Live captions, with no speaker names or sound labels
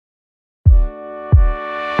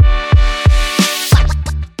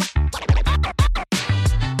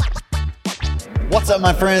What's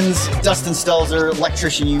up, my friends? Dustin Stelzer,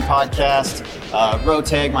 Electrician U podcast.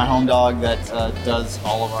 Rotag, my home dog that does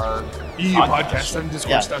all of our EU podcasts and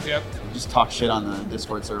Discord stuff, yeah. We just talk shit on the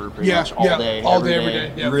Discord server pretty much all day. All day, every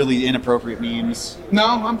day. Yep. Really inappropriate memes. No,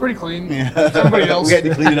 I'm pretty clean. Somebody else. We had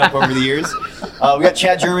to clean it up over the years. We got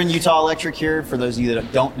Chad German, Utah Electric here. For those of you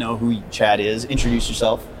that don't know who Chad is, introduce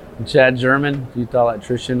yourself. I'm Chad German, Utah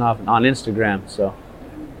Electrician on Instagram, so.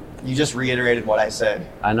 You just reiterated what I said.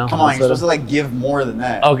 I know. Come on, you're supposed to give more than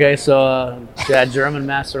that. Okay, so Chad German,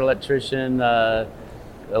 Master Electrician,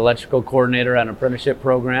 electrical coordinator at an apprenticeship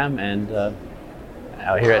program, and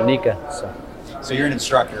out here at NECA. So you're an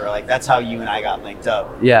instructor. That's how you and I got linked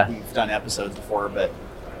up. Yeah. We've done episodes before, but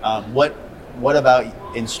what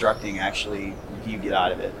about instructing actually do you get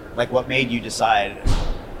out of it? What made you decide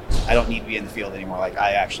I don't need to be in the field anymore?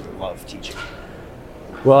 I actually love teaching.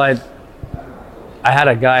 Well, I had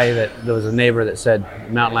a guy that was a neighbor that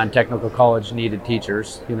said Mountain Land Technical College needed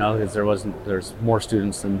teachers, because there's more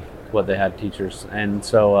students than what they had teachers. And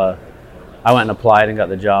so I went and applied and got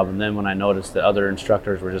the job. And then when I noticed that other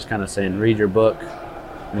instructors were just kind of saying, read your book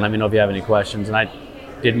and let me know if you have any questions. And I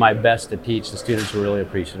did my best to teach. The students were really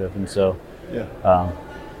appreciative. And so,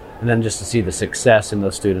 and then just to see the success in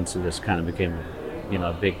those students, it just kind of became,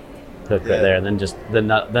 a big hook right there. And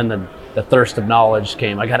then the thirst of knowledge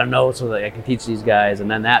came. I got to know so that I can teach these guys.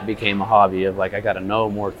 And then that became a hobby of I got to know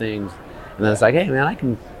more things. And then it's hey man, I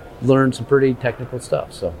can learn some pretty technical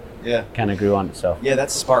stuff. So kind of grew on itself. Yeah,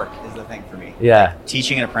 that spark is the thing for me. Yeah.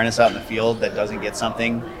 Teaching an apprentice out in the field that doesn't get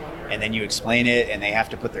something, and then you explain it and they have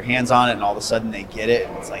to put their hands on it and all of a sudden they get it.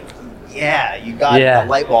 And it's you got the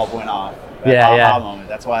light bulb went off. That aha moment.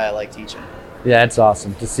 That's why I like teaching. Yeah, it's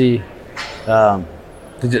awesome to see,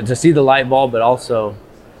 to see the light bulb, but also,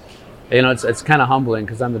 it's kind of humbling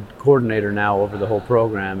because I'm the coordinator now over the whole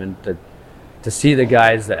program, and to see the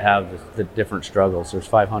guys that have the different struggles. There's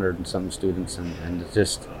 500 and some students, and to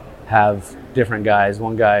just have different guys.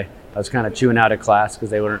 One guy, I was kind of chewing out of class because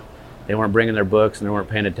they weren't bringing their books and they weren't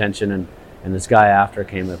paying attention, and this guy after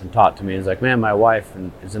came up and talked to me. He's like, man, my wife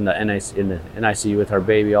is in the NICU with our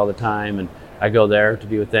baby all the time, and I go there to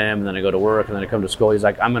be with them, and then I go to work, and then I come to school. He's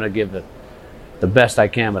like, I'm going to give the best I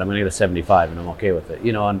can, but I'm going to get a 75, and I'm okay with it.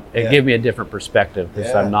 And it gave me a different perspective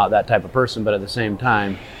because I'm not that type of person, but at the same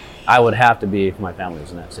time, I would have to be if my family was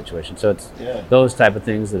in that situation. So it's those type of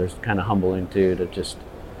things that are kind of humbling too, to just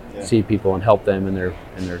see people and help them in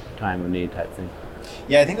their time of need type thing.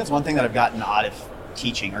 Yeah, I think that's one thing that I've gotten out of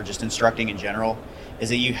teaching or just instructing in general is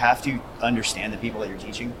that you have to understand the people that you're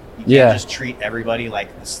teaching. You can't just treat everybody like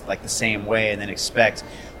the same way and then expect,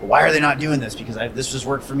 well, why are they not doing this? Because this has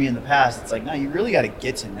worked for me in the past. It's no, you really got to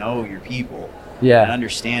get to know your people and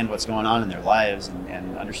understand what's going on in their lives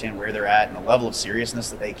and understand where they're at and the level of seriousness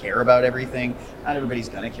that they care about everything. Not everybody's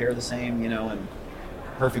going to care the same, and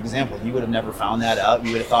perfect example, you would have never found that out.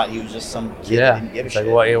 You would have thought he was just some kid that didn't give a shit.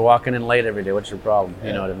 Well, you're walking in late every day. What's your problem?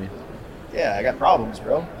 You know what I mean? Yeah, I got problems,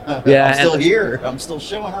 bro. I'm still here. I'm still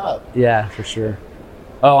showing up. Yeah, for sure.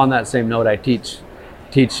 Oh, on that same note, I teach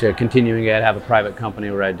continuing ed. I have a private company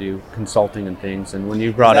where I do consulting and things. And when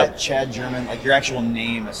you brought up Chad German, your actual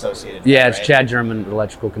name associated with it's right? Chad German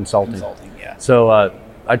Electrical Consulting. Yeah. So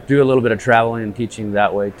I do a little bit of traveling and teaching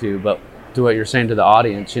that way too. But to what you're saying to the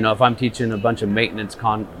audience, if I'm teaching a bunch of maintenance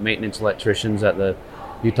electricians at the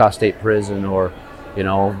Utah State Prison, or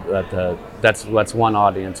that's one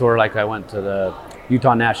audience. Or I went to the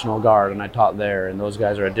Utah National Guard and I taught there, and those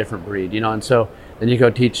guys are a different breed, and so then you go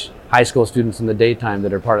teach high school students in the daytime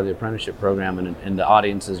that are part of the apprenticeship program, and the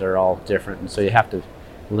audiences are all different, and so you have to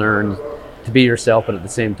learn to be yourself, but at the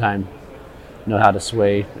same time know how to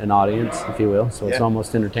sway an audience, if you will. So it's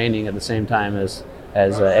almost entertaining at the same time as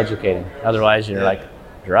educating. Otherwise you're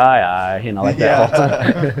dry eye, that whole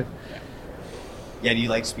time. Yeah, do you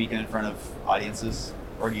like speaking in front of audiences,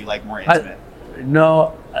 or do you like more intimate?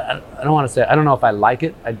 No, I don't want to say. I don't know if I like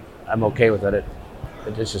it. I'm okay with it.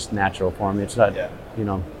 It's just natural for me. It's not,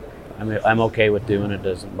 I'm okay with doing it. It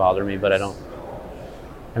doesn't bother me, but I don't.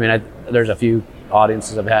 There's a few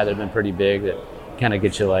audiences I've had that have been pretty big that kind of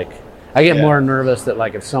get you I get more nervous that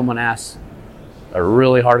if someone asks a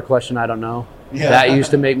really hard question I don't know. That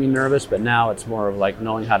used to make me nervous, but now it's more of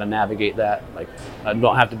knowing how to navigate that. I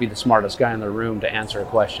don't have to be the smartest guy in the room to answer a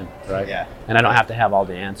question, right? Yeah. And I don't have to have all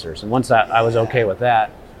the answers. And once I was okay with that,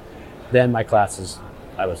 then my classes,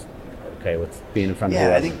 I was okay with being in front of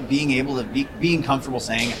I think being comfortable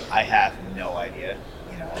saying, I have no idea,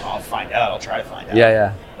 I'll find out, I'll try to find out.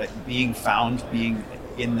 Yeah. But being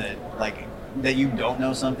in the, that you don't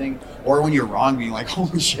know something, or when you're wrong, being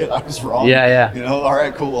holy shit, I was wrong. Yeah. All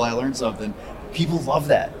right, cool, well, I learned something. People love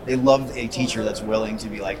that. They love a teacher that's willing to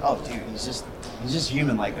be oh, dude, He's just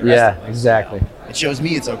human like the rest of us. Exactly. You know? It shows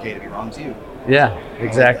me it's okay to be wrong too. Yeah,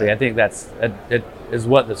 exactly. I think it is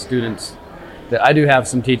what the students. I do have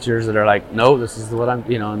some teachers that are like, no, this is what I'm.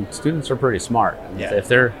 And students are pretty smart. Yeah. If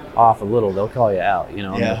they're off a little, they'll call you out. And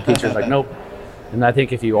the teacher's like, nope. And I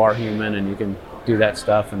think if you are human and you can do that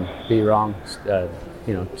stuff and be wrong,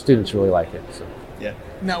 students really like it. So. Yeah.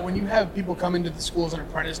 Now, when you have people come into the school as an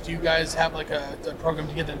apprentice, do you guys have like a program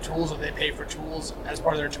to get them tools, or they pay for tools as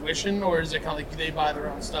part of their tuition, or is it kind of like they buy their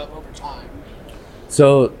own stuff over time?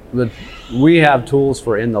 So we have tools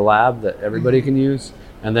for in the lab that everybody can use,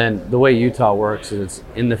 and then the way Utah works is it's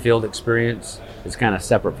in the field experience is kind of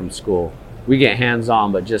separate from school. We get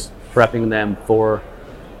hands-on, but just prepping them for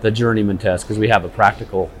the journeyman test, because we have a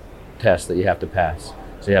practical test that you have to pass.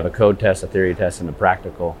 So you have a code test, a theory test, and a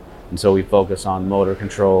practical. And so we focus on motor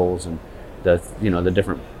controls and the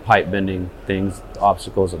different pipe bending things,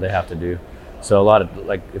 obstacles that they have to do. So a lot of,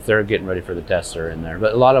 like, if they're getting ready for the tests, are in there.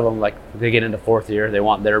 But a lot of them, like, they get into fourth year, they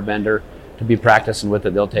want their bender to be practicing with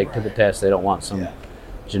it. They'll take to the test. They don't want some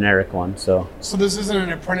generic one. So this isn't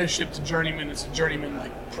an apprenticeship to journeyman. It's a journeyman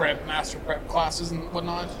like prep, master prep classes and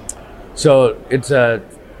whatnot. So it's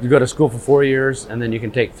you go to school for 4 years, and then you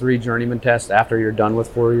can take 3 journeyman tests after you're done with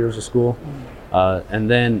 4 years of school. And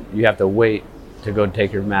then you have to wait to go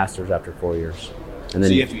take your master's after 4 years. And then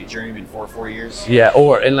so you have to be a journeyman for 4 years? Yeah,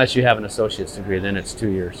 or unless you have an associate's degree, then it's 2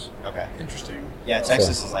 years. Okay. Interesting. Yeah,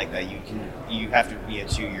 Texas is like that. You have to be a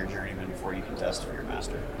 2-year journeyman before you can test for your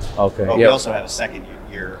master. Okay. But we also have a second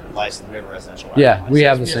year license. We have a residential license. Yeah, we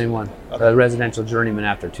have the same one. Okay. A residential journeyman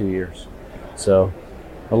after 2 years. So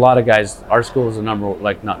a lot of guys, our school is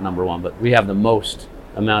not number one, but we have the most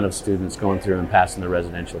amount of students going through and passing the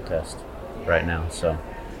residential test right now. So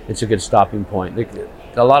it's a good stopping point.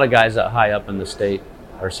 A lot of guys that high up in the state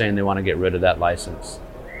are saying they want to get rid of that license,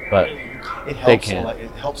 but they can't.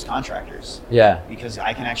 It helps contractors. Yeah. Because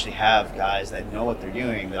I can actually have guys that know what they're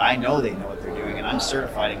doing, that I know they know what they're doing, and I'm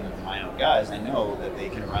certifying my own guys. I know that they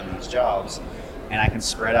can run these jobs, and I can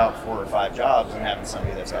spread out 4 or 5 jobs and having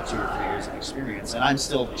somebody that's got 2 or 3 years of experience, and I'm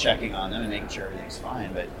still checking on them and making sure everything's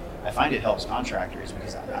fine. But I find it helps contractors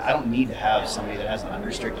because I don't need to have somebody that has an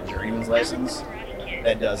unrestricted journeyman's license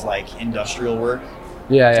that does like industrial work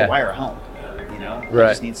to wire a home. Right. I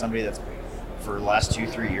just need somebody that's for the last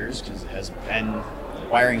 2-3 years has been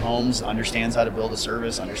wiring homes, understands how to build a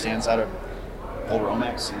service, understands how to pull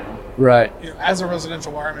Romex. Right. As a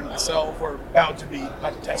residential wireman myself, we're about to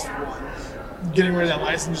test for one. Getting rid of that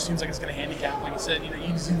license just seems like it's going to handicap. Like you said, you're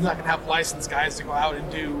not going to have licensed guys to go out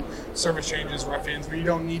and do service changes, rough-ins, where you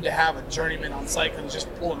don't need to have a journeyman on site because it's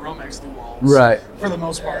just pulling Romex through walls. Right. For the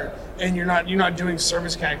most part, and you're not doing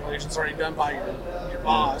service calculations already done by your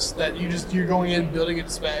boss. That you're going in building it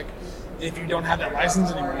to spec. If you don't have that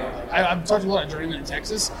license anymore, I've talked to a lot of journeymen in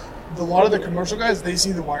Texas. A lot of the commercial guys, they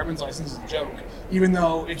see the wireman's license as a joke. Even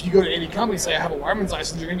though if you go to any company, say I have a wireman's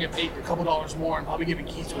license, you're going to get paid a couple dollars more and probably given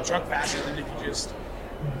keys to a truck faster than if you just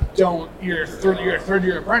don't. You're a third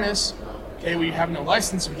year apprentice. Okay, well you have no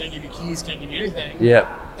license, we can't give you keys, can't give you anything.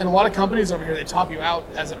 Yeah. And a lot of companies over here, they top you out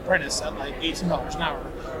as an apprentice at like $18 an hour.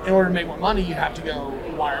 In order to make more money, you have to go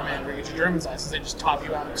wireman or get your German's license. They just top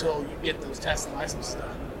you out until you get those tests and licenses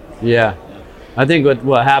done. Yeah. I think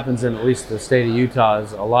what happens in at least the state of Utah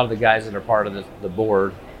is a lot of the guys that are part of the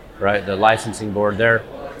board, right, the licensing board, they're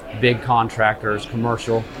big contractors,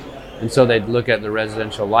 commercial, and so they look at the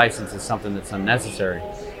residential license as something that's unnecessary.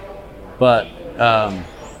 But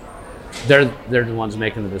they're the ones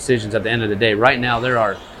making the decisions at the end of the day. Right now, there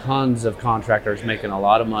are tons of contractors making a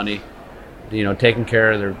lot of money, taking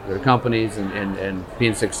care of their companies and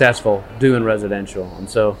being successful doing residential. And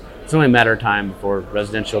so it's only a matter of time before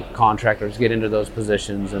residential contractors get into those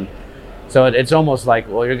positions. And so it's almost like,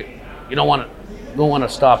 well, you don't want to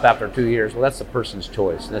stop after 2 years. Well, that's the person's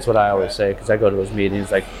choice. And that's what I always say, because I go to those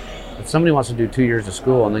meetings. Like, if somebody wants to do 2 years of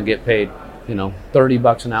school and then get paid,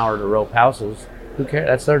 $30 an hour to rope houses, who cares?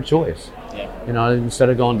 That's their choice. Yeah. Instead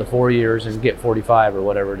of going to 4 years and get 45 or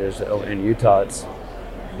whatever it is in Utah, it's,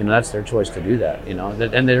 that's their choice to do that.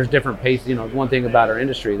 And there's different pace. One thing about our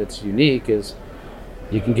industry that's unique is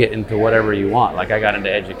you can get into whatever you want. Like I got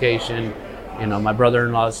into education. My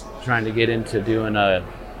brother-in-law's trying to get into doing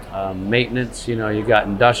maintenance. You got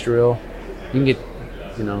industrial. You can get,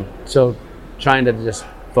 so trying to just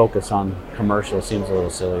focus on commercial seems a little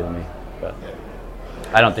silly to me. But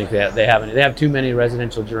I don't think they have any. They have too many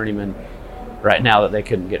residential journeymen right now that they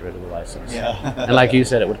couldn't get rid of the license. Yeah. And like you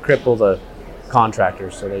said, it would cripple the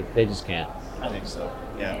contractors, so they just can't. I think so.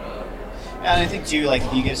 Yeah. And I think too, like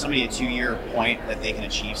if you give somebody a 2-year point that they can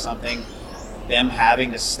achieve something, them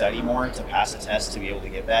having to study more to pass a test to be able to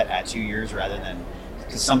get that at 2 years rather than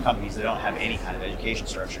because some companies, they don't have any kind of education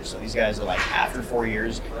structure. So these guys are like, after 4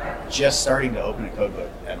 years, just starting to open a code book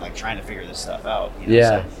and like trying to figure this stuff out. You know?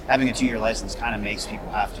 Yeah. So having a 2-year license kind of makes people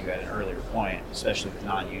have to, at an earlier point, especially with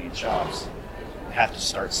non-union shops, have to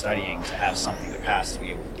start studying to have something to pass to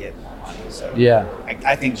be able to get more money. So Yeah.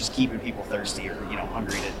 I think just keeping people thirsty or,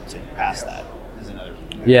 hungry to pass that is another.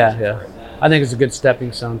 Yeah. I think it's a good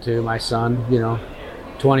stepping stone too. My son,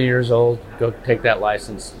 20 years old, go take that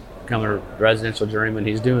license, become a residential journeyman.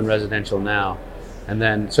 He's doing residential now. And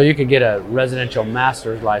then, so you could get a residential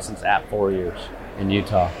master's license at 4 years in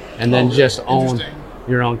Utah. And then just own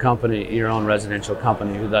your own company, your own residential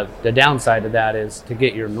company. The downside to that is to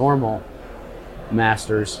get your normal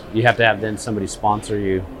master's, you have to have then somebody sponsor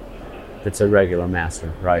you that's a regular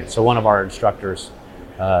master, right? So one of our instructors,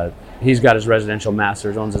 he's got his residential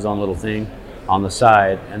master's, owns his own little thing on the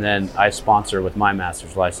side, and then I sponsor with my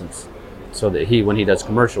master's license so that when he does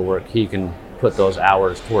commercial work, he can put those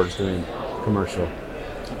hours towards doing commercial.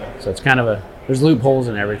 So it's kind of there's loopholes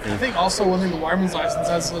in everything. I think also one thing the Wireman's license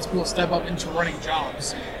has lets people step up into running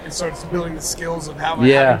jobs and starts building the skills of having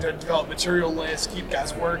to develop material lists, keep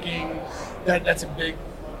guys working. That's a big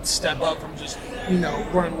step up from just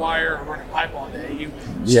running wire or running pipe all day. You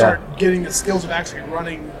start getting the skills of actually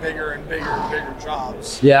running bigger and bigger and bigger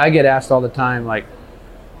jobs. Yeah, I get asked all the time, like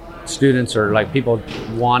students or like people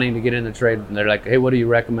wanting to get in the trade, and they're like, hey, what do you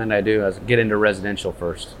recommend I do? I was get into residential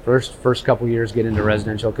first couple years, get into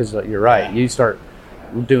residential, because you're right, you start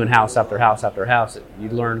doing house after house after house, you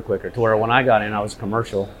learn quicker. To where when I got in, I was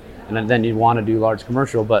commercial, and then you'd want to do large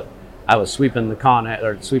commercial, but I was sweeping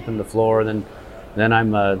the floor, then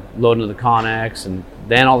I'm loading the Connex, and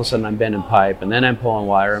then all of a sudden I'm bending pipe, and then I'm pulling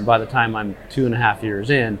wire, and by the time I'm 2.5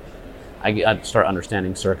 years in, I start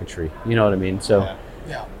understanding circuitry. You know what I mean? So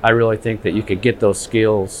yeah. I really think that you could get those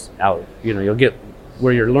skills out. You'll get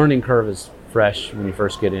where your learning curve is fresh when you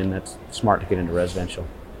first get in. That's smart to get into residential.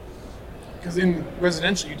 Because in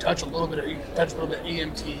residential, you touch a little bit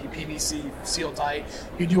EMT, PVC, seal tight.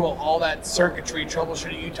 You do all that circuitry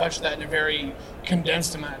troubleshooting. You touch that in a very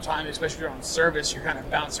condensed amount of time, especially if you're on service. You're kind of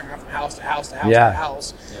bouncing around from house to house to house to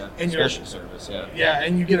house. Yeah, and special service, Yeah,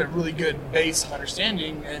 and you get a really good base of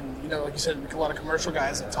understanding. And, like you said, a lot of commercial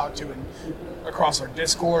guys that talk to and across our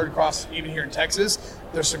Discord, across even here in Texas,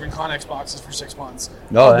 they're serving Connex boxes for 6 months.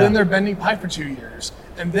 Then they're bending pipe for 2 years.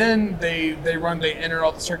 And then they enter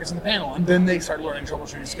all the circuits in the panel. And then they start learning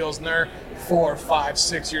troubleshooting skills. And they're 4, 5,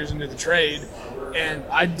 6 years into the trade. And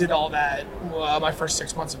I did all that my first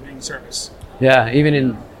 6 months of being in service. Yeah, even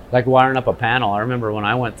in like wiring up a panel. I remember when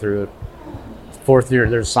I went through it, 4th year,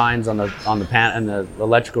 there's signs on the pan in the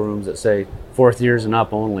electrical rooms that say 4th years and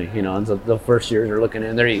up only, and so the first years are looking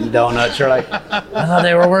in, they're eating donuts. You're like, I thought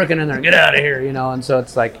they were working in there, get out of here, and so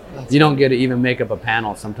it's like, you don't get to even make up a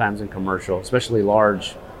panel sometimes in commercial, especially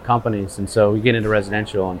large companies. And so we get into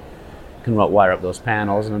residential and can wire up those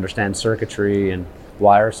panels and understand circuitry and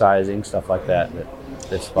wire sizing, stuff like that.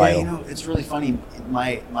 That's vital. Yeah, it's really funny.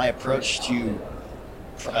 My approach to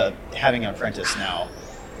having an apprentice now,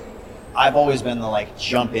 I've always been the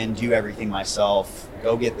jump in, do everything myself,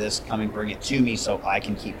 go get this, come and bring it to me so I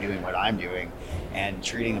can keep doing what I'm doing, and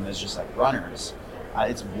treating them as just like runners.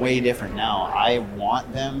 It's way different now. I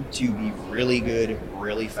want them to be really good,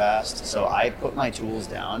 really fast. So I put my tools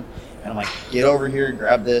down and I'm like, get over here,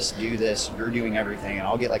 grab this, do this, you're doing everything. And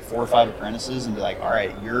I'll get 4 or 5 apprentices and be like, all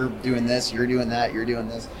right, you're doing this, you're doing that, you're doing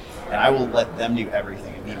this. And I will let them do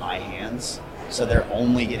everything and be my hands. So they're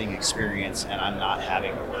only getting experience and I'm not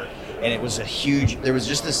having to work. And it was there was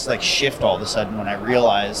just this shift all of a sudden when I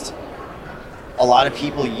realized a lot of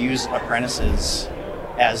people use apprentices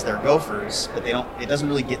as their gophers, but it doesn't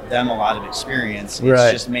really get them a lot of experience.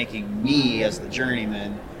 It's just making me as the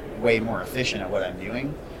journeyman way more efficient at what I'm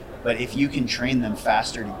doing. But if you can train them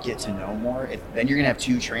faster to get to know more, then you're gonna have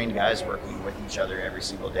 2 trained guys working with each other every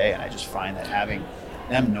single day. And I just find that having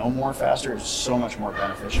them know more faster is so much more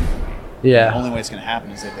beneficial for me. Yeah. The only way it's going to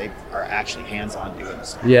happen is if they are actually hands-on doing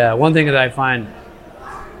this. Yeah, one thing that I find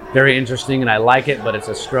very interesting, and I like it, but it's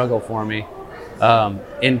a struggle for me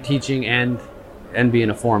in teaching and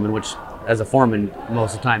being a foreman, which as a foreman,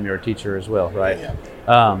 most of the time you're a teacher as well, right?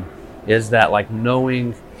 Yeah. Is that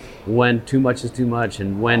knowing when too much is too much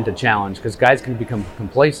and when to challenge, because guys can become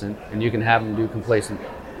complacent and you can have them do complacent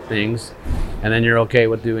things and then you're okay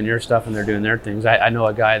with doing your stuff and they're doing their things. I know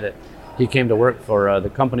a guy that he came to work for the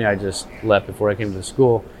company I just left before I came to the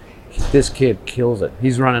school. This kid kills it.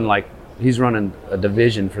 He's running a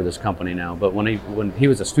division for this company now. But when he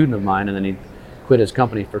was a student of mine and then he quit his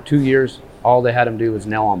company for 2 years, all they had him do was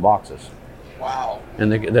nail on boxes. Wow.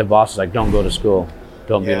 And the boss was like, don't go to school.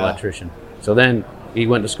 Don't be an electrician. So then he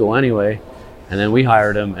went to school anyway, And then we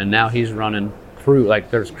hired him, and now he's running crew. Like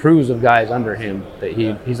there's crews of guys under him that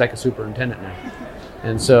he's like a superintendent now.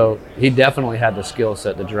 And so he definitely had the skill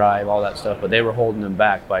set, the drive, all that stuff, but they were holding him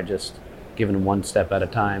back by just giving him one step at a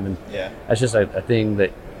time. And that's just a thing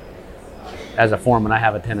that, as a foreman, I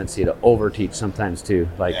have a tendency to overteach sometimes too.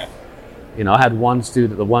 Like, you know, I had one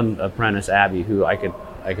student, the one apprentice, Abby, who I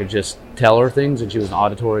could just tell her things, and she was an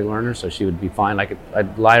auditory learner, so she would be fine. Like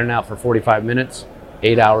I'd lie her out for 45 minutes.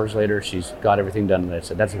 8 hours later, she's got everything done. And I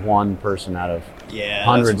said, that's one person out of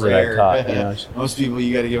hundreds that I've taught. You know? Most people,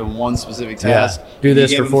 you got to give them one specific task. Do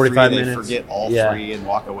this for 45 minutes. They forget all three and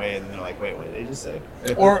walk away, and they're like, wait, what did they just say?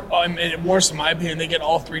 Or, worse in my opinion, they get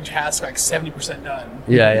all 3 tasks like 70% done.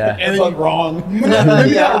 And then wrong.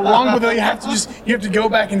 Maybe not wrong, but then you have to go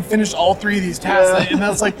back and finish all 3 of these tasks. And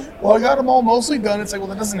that's like, well, I got them all mostly done. It's like, well,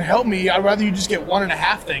 that doesn't help me. I'd rather you just get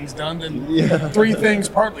 1.5 things done than 3 things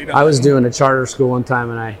partly done. I was doing a charter school one time,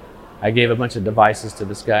 and I gave a bunch of devices to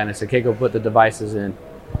this guy, and I said, okay, go put the devices in.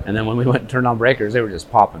 And then when we went and turned on breakers, they were just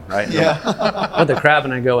popping, right? Put the crap,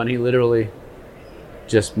 and I go, and he literally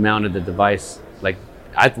just mounted the device. Like,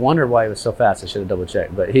 I wondered why he was so fast. I should have double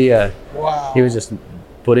checked. But he was just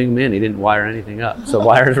putting them in. He didn't wire anything up. So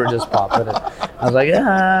wires were just popping. I was like,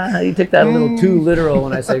 you took that a little too literal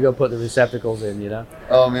when I say go put the receptacles in, you know?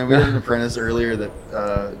 Oh, man, we had an apprentice earlier that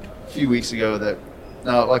a few weeks ago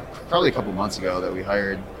probably a couple months ago that we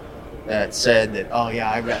hired that said that, oh yeah,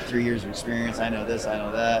 I've got 3 years of experience, I know this, I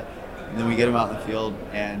know that. And then we get him out in the field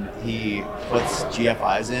and he puts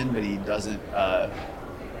GFIs in, but he doesn't,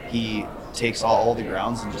 he takes all the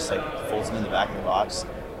grounds and just like folds them in the back of the box.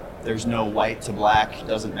 There's no white to black,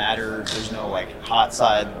 doesn't matter. There's no like hot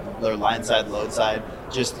side or line side, load side,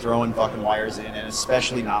 just throwing fucking wires in, and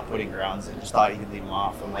especially not putting grounds in. Just thought he could leave them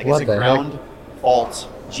off. I'm like, it's a ground fault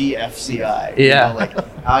GFCI. You know,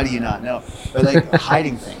 like, how do you not know? But like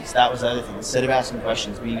hiding things, that was the other thing. Instead of asking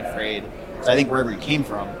questions, being afraid. So I think wherever he came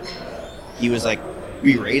from, he was like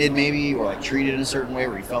berated maybe, or like treated in a certain way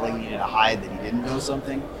where he felt like he needed to hide that he didn't know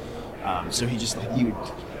something. So he would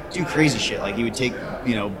do crazy shit. Like he would take,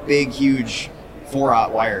 big, huge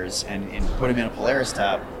 4-aught wires and put them in a Polaris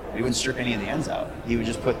tab. But he wouldn't strip any of the ends out. He would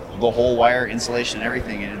just put the whole wire, insulation, and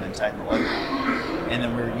everything in, and then tighten the lever. And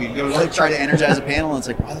then we'd go like, try to energize a panel, and it's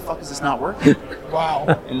like, why the fuck is this not working? Wow.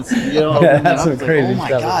 And it's, that's some crazy like, oh my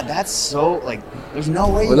stuff. God, that's so, like, there's no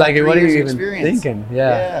way you like, got 3 what are years you of even experience. thinking?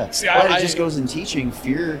 See, but it just goes in teaching.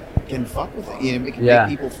 Fear can fuck with it. It can make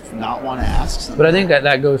people not want to ask something. But I think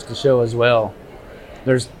that goes to show as well,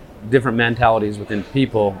 there's different mentalities within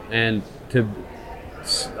people, and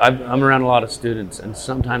I'm around a lot of students, and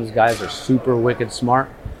sometimes guys are super wicked smart,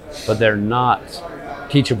 but they're not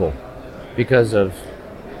teachable because of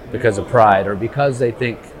pride, or because they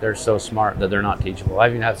think they're so smart that they're not teachable.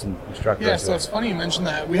 I've even had some instructors. Yeah, so it's funny you mentioned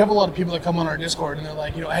that. We have a lot of people that come on our Discord and they're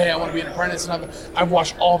like, hey, I want to be an apprentice, and I've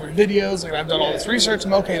watched all of your videos, and I've done all this research.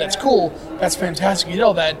 I'm okay, that's cool, that's fantastic. You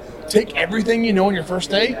know that. Take everything you know on your first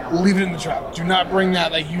day, leave it in the truck. Do not bring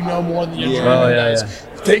that like you know more than your journeyman does.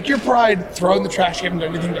 Take your pride, throw it in the trash. You haven't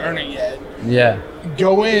done anything to earn it yet. Yeah.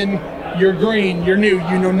 Go in, you're green, you're new,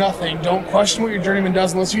 you know nothing. Don't question what your journeyman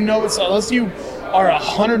does unless you know unless you are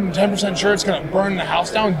 110% sure it's going to burn the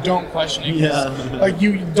house down. Don't question it. Like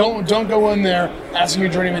you don't go in there asking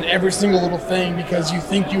your journeyman every single little thing because you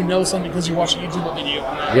think you know something because you watch a YouTube video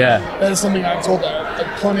on that. That is something I've told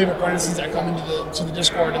plenty of apprentices that come into the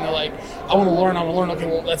Discord, and they're like, I want to learn. Okay,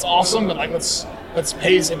 well that's awesome, but like let's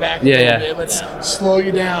pace it back a little bit. Let's slow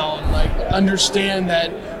you down. Like understand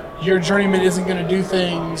that your journeyman isn't going to do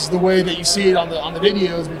things the way that you see it on the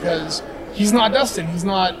videos, because he's not Dustin. He's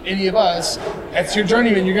not any of us. That's your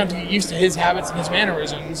journeyman. You're going to have to get used to his habits and his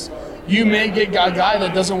mannerisms. You may get a guy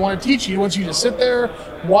that doesn't want to teach you. He wants you to sit there,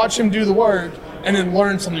 watch him do the work, and then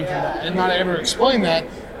learn something from that, and not ever explain that.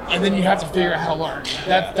 And then you have to figure out how to learn.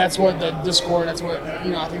 That's what the Discord, that's what,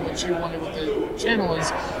 I think what you wanted with the channel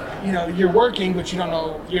is, you're working, but you don't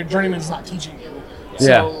know, your journeyman's not teaching you.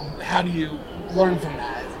 So how do you learn from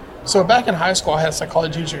that? So back in high school, I had a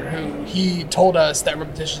psychology teacher who he told us that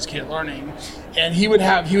repetition is key to learning. And he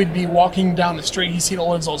would be walking down the street, he's seen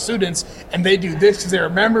all his old students, and they do this because they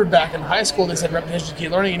remembered back in high school, they said repetition is key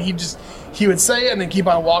to learning, and he would say it and then keep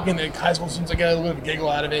on walking. The high school students get a little bit of a giggle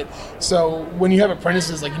out of it. So when you have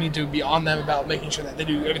apprentices, like you need to be on them about making sure that they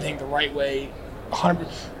do everything the right way,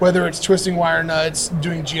 whether it's twisting wire nuts,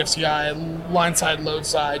 doing GFCI, line side, load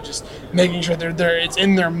side, just making sure it's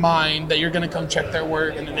in their mind that you're going to come check their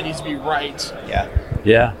work and that it needs to be right.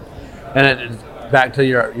 Yeah. And back to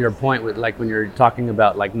your point with like when you're talking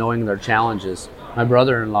about like knowing their challenges. My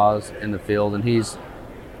brother-in-law's in the field, and he's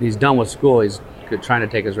done with school. He's trying to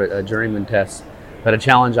take his journeyman test, But a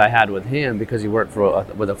challenge I had with him, because he worked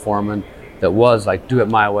with a foreman that was like, do it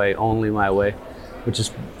my way, only my way, which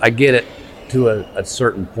is, I get it to a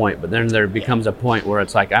certain point, but then there becomes a point where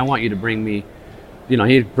it's like, I want you to bring me,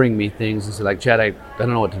 he'd bring me things and say like, Chad, I don't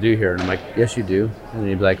know what to do here. And I'm like, yes, you do. And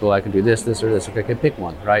he'd be like, well, I can do this, this, or this. Okay, pick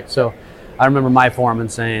one, right? So I remember my foreman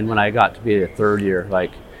saying when I got to be a third year,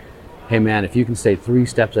 like, hey man, if you can stay 3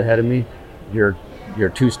 steps ahead of me, you're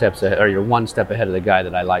 2 steps ahead, or you're 1 step ahead of the guy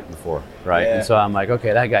that I liked before, right? Yeah. And so I'm like,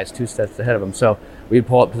 okay, that guy's 2 steps ahead of him. So we'd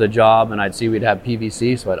pull up to the job and I'd see we'd have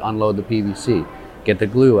PVC, so I'd unload the PVC, get the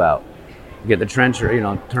glue out, get the trencher,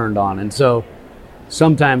 turned on. And so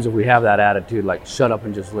sometimes if we have that attitude, like shut up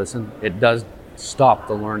and just listen, it does stop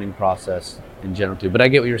the learning process in general too. But I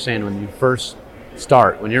get what you're saying when you first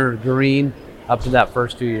start, when you're green up to that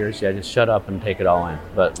first 2 years, yeah, just shut up and take it all in.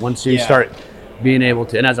 But once you start being able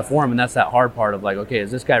to, and as a foreman, that's that hard part of like, okay, is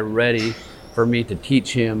this guy ready for me to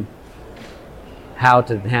teach him how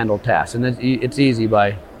to handle tasks? And it's easy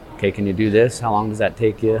by, okay, can you do this? How long does that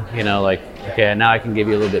take you? Okay, now I can give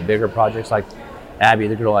you a little bit bigger projects. Like Abby,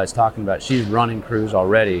 the girl I was talking about, she's running crews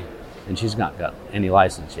already, and she's not got any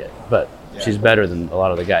license yet. But she's better than a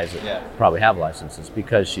lot of the guys that probably have licenses,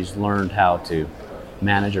 because she's learned how to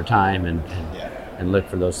manage her time and look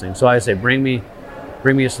for those things. So I say, bring me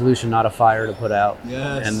a solution, not a fire to put out.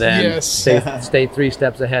 Yes. And then stay 3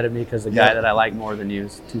 steps ahead of me, because the guy that I like more than you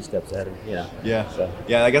is 2 steps ahead of me. Yeah. So.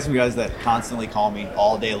 Yeah, I got some guys that constantly call me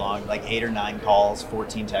all day long, like 8 or 9 calls,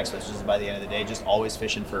 14 text messages by the end of the day, just always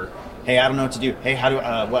fishing for, hey, I don't know what to do. Hey, how do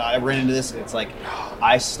I ran into this? It's like,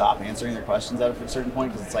 I stop answering their questions at a certain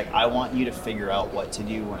point, because it's like, I want you to figure out what to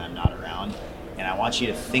do when I'm not around. And I want you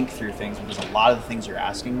to think through things, because a lot of the things you're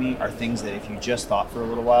asking me are things that if you just thought for a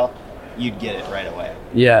little while, you'd get it right away.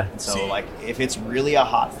 Yeah. And so like, if it's really a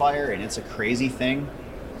hot fire and it's a crazy thing,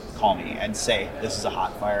 call me and say, this is a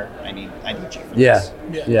hot fire. I need you for this.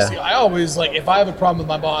 Yeah. See, I always, like, if I have a problem with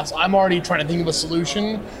my boss, I'm already trying to think of a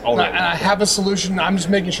solution. And I have a solution. I'm just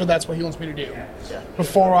making sure that's what he wants me to do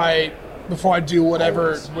before I do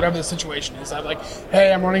whatever the situation is. I'm like,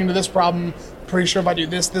 hey, I'm running into this problem. Pretty sure if I do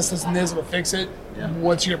this, and this, it'll fix it. Yeah.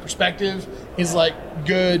 What's your perspective? He's like,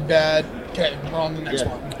 good, bad. Okay, we're on the next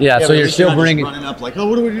one. Yeah, so you're still bringing running up like, oh,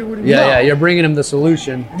 what do we do? You're bringing him the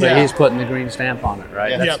solution, but he's putting the green stamp on it,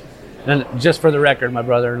 right? Yep. And just for the record, my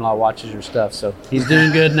brother-in-law watches your stuff, so he's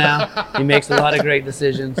doing good now. He makes a lot of great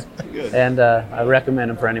decisions, and I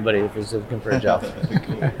recommend him for anybody if he's looking for a job.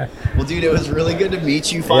 Cool. Well, dude, it was really good to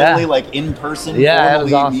meet you finally, like in person. Yeah, it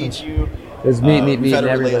was awesome. Meet you. It was meet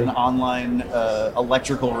everybody. An online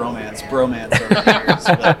electrical bromance over the years,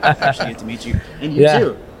 but I actually get to meet you, and you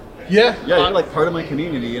too. Yeah, you're like part of my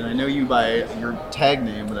community, and I know you by your tag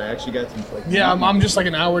name, but I actually got to like. Yeah, I'm just like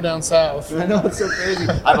an hour down south. I know, it's so crazy.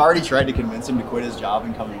 I've already tried to convince him to quit his job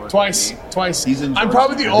and come and work twice. He's I'm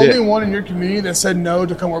probably the only one in your community that said no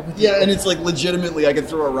to come work with you. Yeah, and it's like legitimately, I could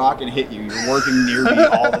throw a rock and hit you. You're working near me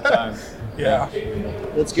all the time. Yeah,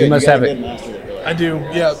 that's good. You must have it. I do.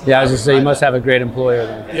 Yeah. Yeah, I was just saying, you must have a great employer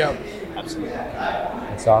then. Yeah, absolutely.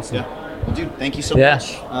 That's awesome. Yeah. Well, dude, thank you so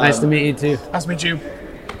much. Nice to meet you too. Nice to meet you.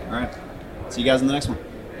 All right. See you guys in the next one.